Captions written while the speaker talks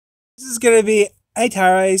this is gonna be hey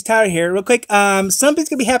Tyra, it's Tyra here. Real quick, something's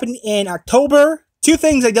gonna be happening in October. Two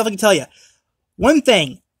things I definitely can tell you. One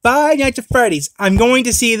thing, Five Nights at Freddy's. I'm going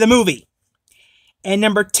to see the movie. And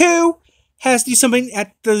number two has to do something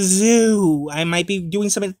at the zoo. I might be doing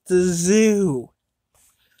something at the zoo.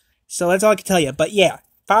 So that's all I can tell you. But yeah,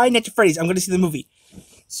 Five Nights at Freddy's. I'm going to see the movie.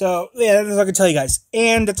 So yeah, that's all I can tell you guys.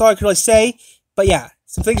 And that's all I can really say. But yeah,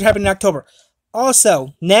 some things are happening in October.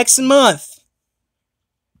 Also, next month,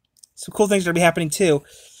 some cool things are going to be happening too.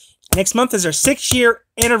 Next month is our 6-year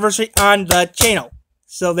anniversary on the channel.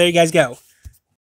 So there you guys go.